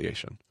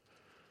reconciliation.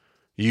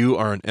 You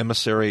are an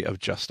emissary of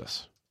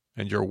justice,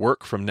 and your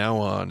work from now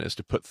on is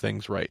to put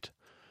things right,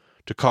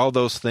 to call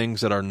those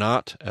things that are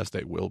not as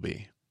they will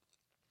be.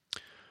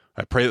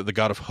 I pray that the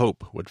God of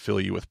hope would fill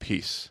you with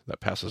peace that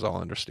passes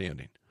all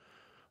understanding.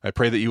 I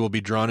pray that you will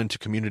be drawn into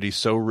communities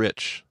so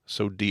rich,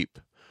 so deep,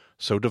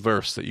 so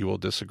diverse that you will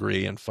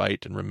disagree and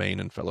fight and remain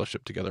in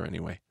fellowship together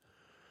anyway.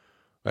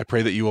 I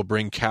pray that you will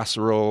bring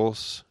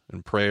casseroles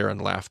and prayer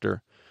and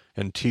laughter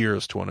and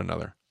tears to one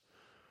another.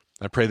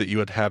 I pray that you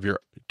would have your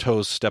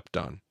toes stepped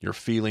on, your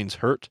feelings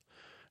hurt,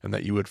 and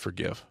that you would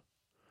forgive.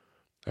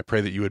 I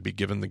pray that you would be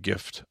given the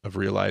gift of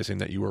realizing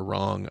that you were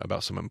wrong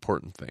about some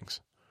important things.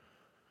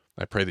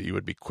 I pray that you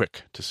would be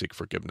quick to seek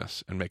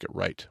forgiveness and make it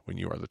right when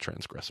you are the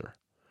transgressor.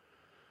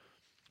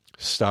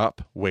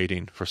 Stop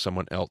waiting for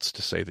someone else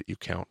to say that you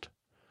count,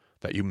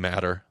 that you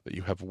matter, that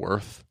you have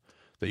worth,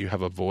 that you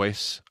have a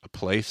voice, a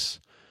place,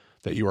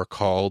 that you are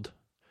called.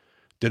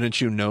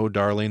 Didn't you know,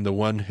 darling, the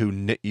one who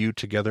knit you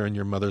together in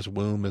your mother's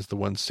womb is the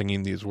one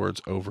singing these words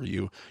over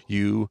you.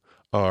 You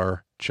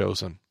are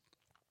chosen.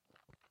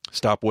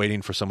 Stop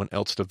waiting for someone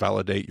else to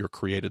validate your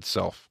created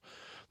self.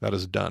 That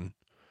is done.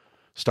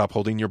 Stop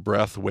holding your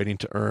breath, waiting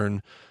to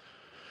earn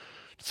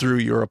through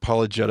your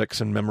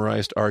apologetics and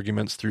memorized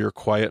arguments, through your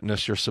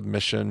quietness, your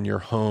submission, your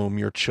home,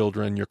 your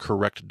children, your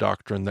correct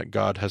doctrine that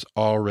God has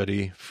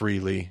already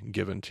freely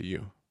given to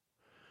you.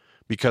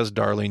 Because,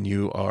 darling,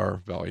 you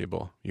are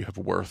valuable. You have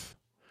worth.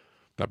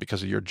 Not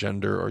because of your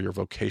gender or your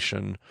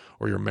vocation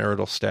or your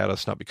marital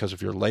status, not because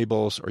of your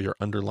labels or your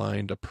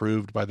underlined,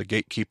 approved by the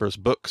gatekeeper's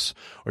books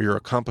or your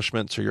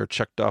accomplishments or your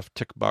checked off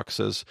tick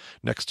boxes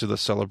next to the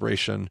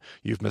celebration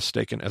you've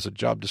mistaken as a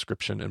job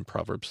description in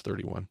Proverbs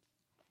 31.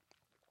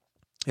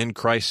 In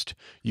Christ,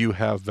 you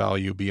have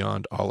value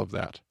beyond all of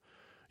that.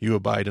 You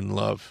abide in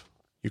love.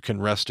 You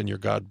can rest in your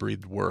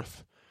God-breathed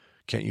worth.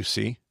 Can't you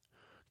see?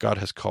 God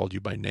has called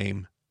you by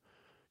name.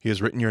 He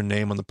has written your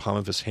name on the palm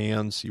of his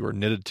hands. You are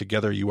knitted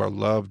together. You are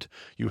loved.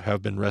 You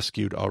have been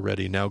rescued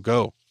already. Now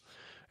go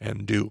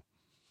and do.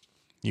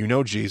 You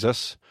know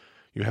Jesus.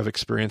 You have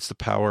experienced the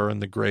power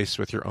and the grace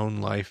with your own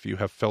life. You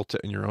have felt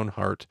it in your own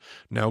heart.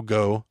 Now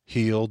go,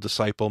 heal,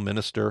 disciple,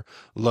 minister,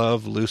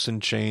 love, loosen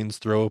chains,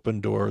 throw open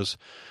doors,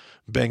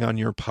 bang on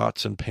your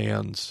pots and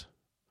pans.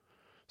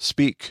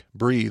 Speak,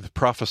 breathe,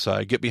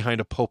 prophesy, get behind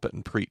a pulpit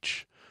and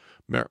preach.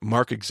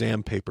 Mark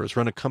exam papers,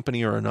 run a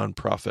company or a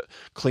nonprofit,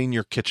 clean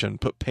your kitchen,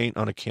 put paint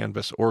on a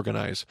canvas,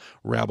 organize,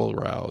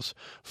 rabble-rouse,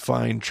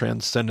 find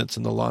transcendence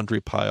in the laundry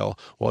pile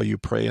while you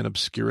pray in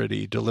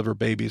obscurity, deliver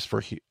babies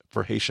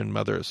for Haitian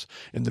mothers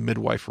in the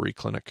midwifery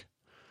clinic.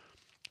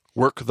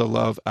 Work the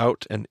love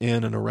out and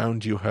in and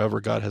around you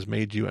however God has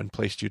made you and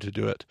placed you to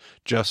do it.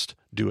 Just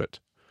do it.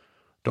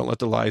 Don't let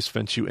the lies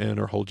fence you in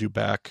or hold you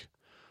back.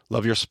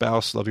 Love your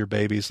spouse, love your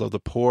babies, love the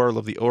poor,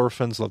 love the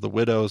orphans, love the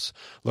widows,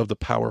 love the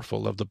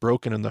powerful, love the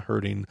broken and the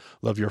hurting,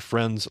 love your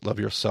friends, love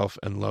yourself,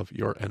 and love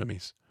your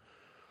enemies.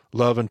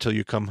 Love until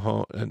you come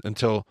home,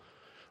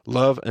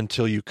 love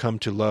until you come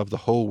to love the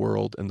whole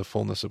world in the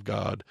fullness of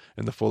God,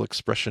 in the full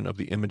expression of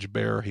the image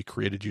bearer he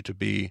created you to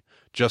be.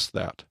 Just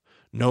that.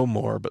 No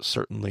more, but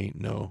certainly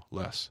no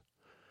less.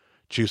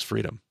 Choose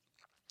freedom.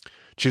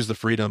 Choose the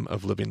freedom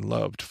of living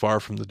loved, far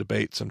from the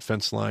debates and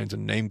fence lines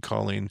and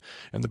name-calling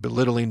and the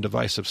belittling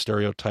divisive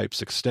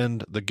stereotypes.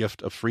 Extend the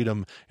gift of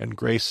freedom and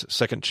grace,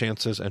 second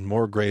chances and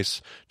more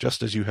grace,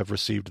 just as you have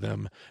received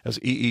them. As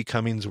E. E.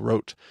 Cummings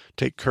wrote,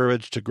 take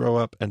courage to grow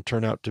up and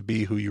turn out to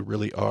be who you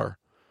really are.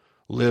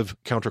 Live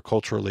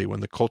counterculturally when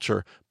the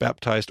culture,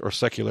 baptized or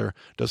secular,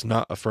 does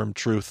not affirm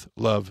truth,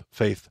 love,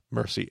 faith,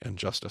 mercy, and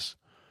justice.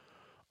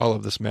 All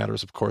of this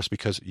matters, of course,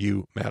 because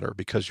you matter,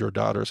 because your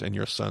daughters and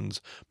your sons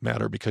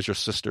matter, because your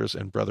sisters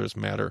and brothers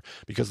matter,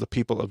 because the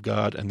people of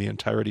God and the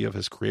entirety of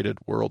his created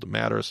world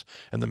matters,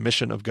 and the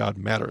mission of God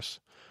matters,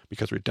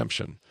 because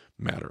redemption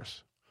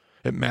matters.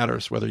 It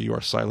matters whether you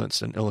are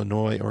silenced in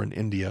Illinois or in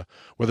India,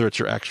 whether it's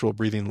your actual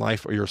breathing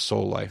life or your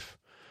soul life.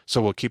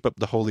 So we'll keep up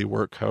the holy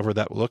work, however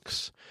that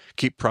looks,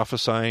 keep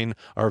prophesying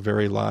our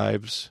very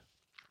lives.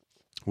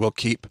 We'll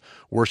keep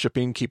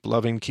worshiping, keep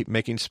loving, keep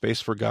making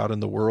space for God in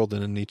the world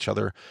and in each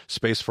other,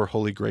 space for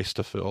holy grace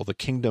to fill. The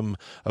kingdom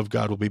of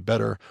God will be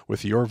better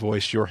with your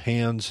voice, your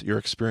hands, your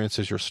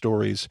experiences, your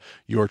stories,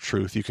 your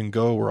truth. You can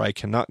go where I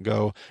cannot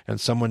go, and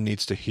someone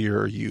needs to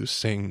hear you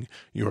sing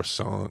your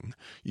song.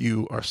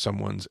 You are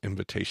someone's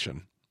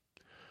invitation.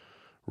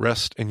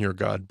 Rest in your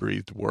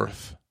God-breathed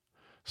worth.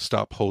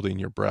 Stop holding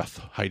your breath,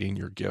 hiding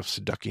your gifts,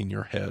 ducking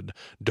your head,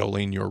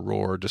 dulling your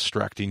roar,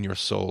 distracting your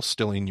soul,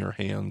 stilling your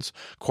hands,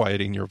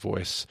 quieting your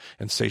voice,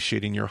 and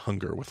satiating your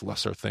hunger with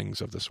lesser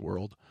things of this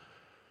world.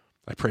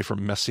 I pray for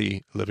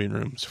messy living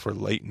rooms, for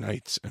late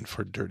nights, and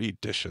for dirty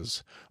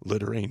dishes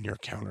littering your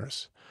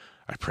counters.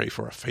 I pray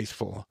for a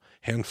faithful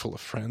handful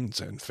of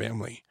friends and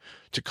family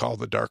to call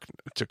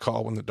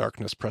when the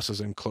darkness presses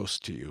in close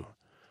to you.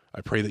 I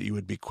pray that you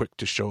would be quick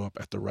to show up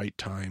at the right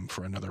time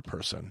for another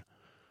person.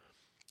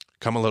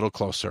 Come a little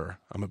closer.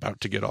 I'm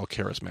about to get all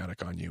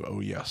charismatic on you.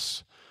 Oh,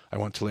 yes. I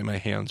want to lay my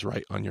hands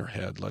right on your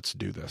head. Let's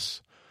do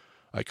this.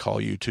 I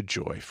call you to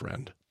joy,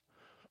 friend.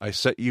 I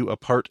set you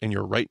apart in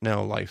your right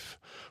now life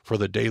for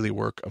the daily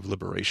work of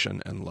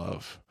liberation and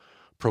love.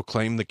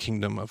 Proclaim the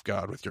kingdom of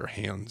God with your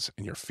hands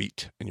and your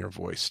feet and your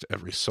voice to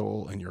every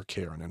soul in your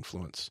care and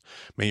influence.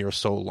 May your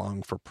soul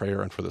long for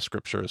prayer and for the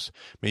scriptures.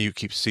 May you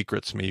keep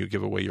secrets. May you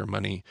give away your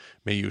money.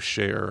 May you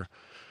share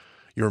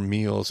your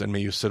meals, and may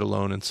you sit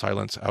alone in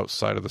silence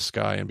outside of the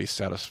sky and be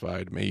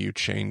satisfied. May you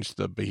change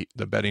the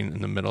bedding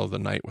in the middle of the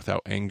night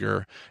without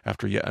anger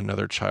after yet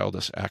another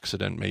childish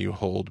accident. May you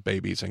hold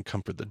babies and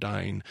comfort the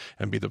dying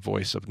and be the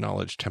voice of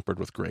knowledge tempered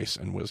with grace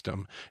and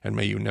wisdom. And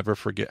may you never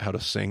forget how to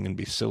sing and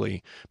be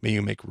silly. May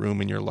you make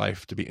room in your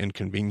life to be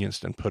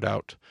inconvenienced and put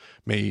out.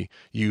 May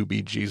you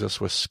be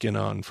Jesus with skin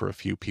on for a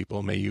few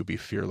people. May you be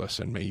fearless,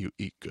 and may you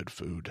eat good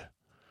food.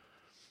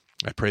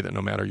 I pray that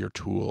no matter your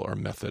tool or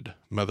method,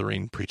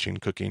 mothering, preaching,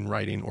 cooking,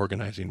 writing,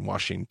 organizing,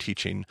 washing,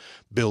 teaching,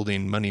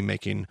 building,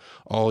 money-making,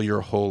 all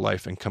your whole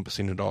life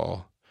encompassing it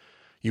all,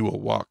 you will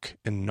walk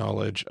in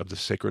knowledge of the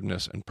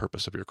sacredness and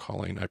purpose of your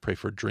calling. I pray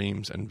for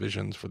dreams and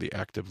visions, for the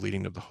active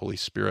leading of the Holy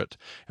Spirit,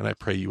 and I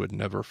pray you would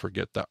never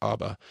forget that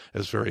Abba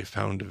is very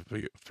fond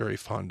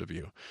of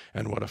you,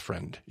 and what a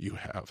friend you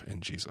have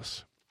in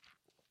Jesus.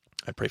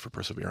 I pray for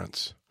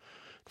perseverance.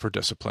 For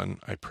discipline,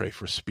 I pray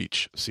for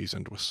speech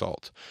seasoned with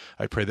salt.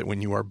 I pray that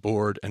when you are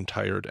bored and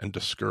tired and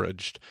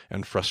discouraged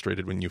and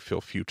frustrated, when you feel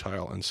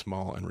futile and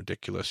small and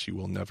ridiculous, you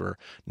will never,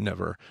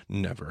 never,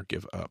 never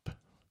give up.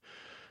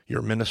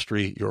 Your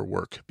ministry, your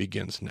work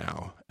begins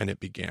now, and it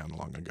began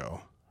long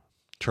ago.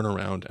 Turn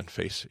around and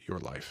face your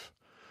life.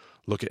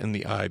 Look it in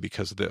the eye,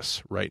 because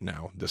this, right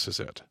now, this is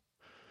it.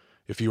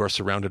 If you are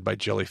surrounded by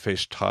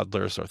jelly-faced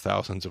toddlers or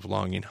thousands of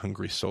longing,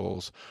 hungry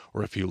souls,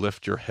 or if you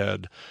lift your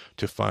head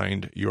to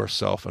find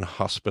yourself in a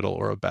hospital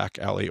or a back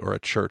alley or a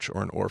church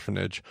or an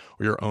orphanage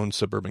or your own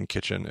suburban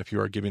kitchen, if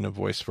you are giving a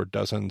voice for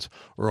dozens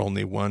or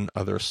only one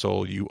other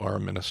soul, you are a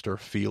minister.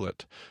 Feel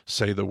it.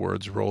 Say the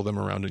words. Roll them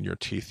around in your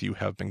teeth. You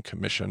have been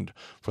commissioned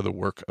for the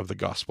work of the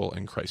gospel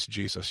in Christ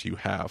Jesus. You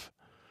have.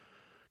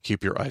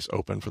 Keep your eyes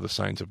open for the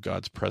signs of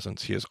God's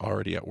presence. He is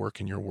already at work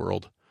in your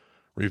world,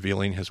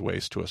 revealing his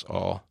ways to us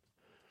all.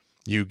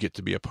 You get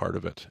to be a part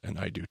of it, and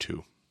I do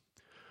too.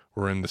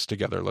 We're in this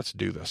together. Let's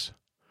do this.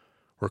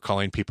 We're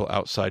calling people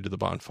outside to the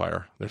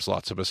bonfire. There's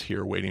lots of us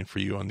here waiting for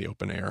you on the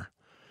open air.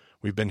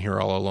 We've been here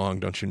all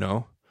along, don't you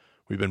know?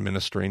 We've been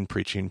ministering,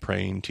 preaching,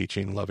 praying,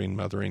 teaching, loving,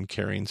 mothering,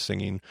 caring,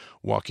 singing,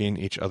 walking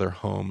each other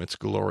home. It's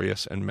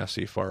glorious and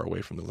messy, far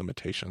away from the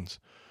limitations,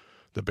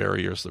 the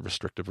barriers, the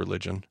restrictive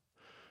religion.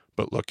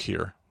 But look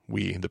here.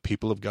 We, the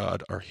people of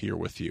God, are here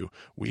with you.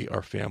 We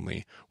are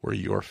family. We're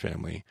your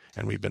family,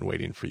 and we've been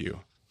waiting for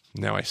you.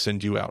 Now I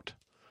send you out.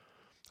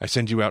 I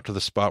send you out to the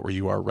spot where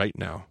you are right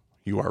now.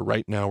 You are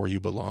right now where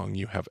you belong.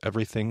 You have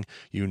everything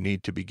you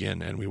need to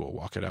begin, and we will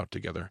walk it out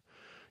together.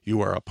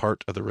 You are a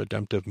part of the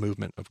redemptive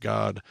movement of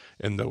God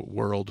in the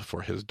world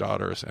for his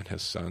daughters and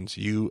his sons.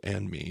 You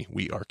and me,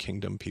 we are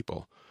kingdom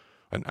people,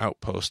 an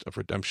outpost of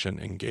redemption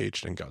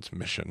engaged in God's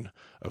mission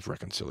of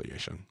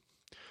reconciliation.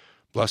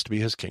 Blessed be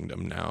his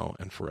kingdom now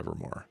and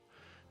forevermore.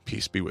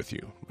 Peace be with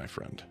you, my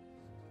friend.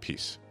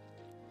 Peace.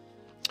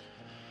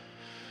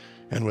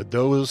 And would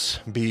those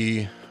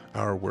be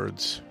our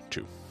words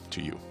to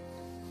you?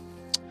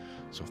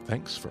 So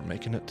thanks for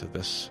making it to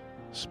this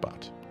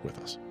spot with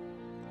us.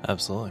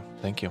 Absolutely.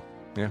 Thank you.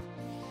 Yeah.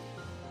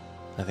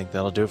 I think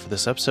that'll do it for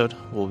this episode.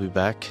 We'll be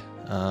back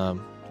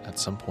at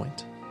some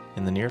point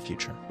in the near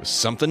future. With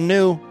something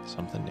new.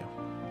 Something new.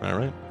 All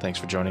right. Thanks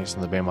for joining us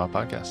on the BAMA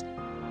podcast.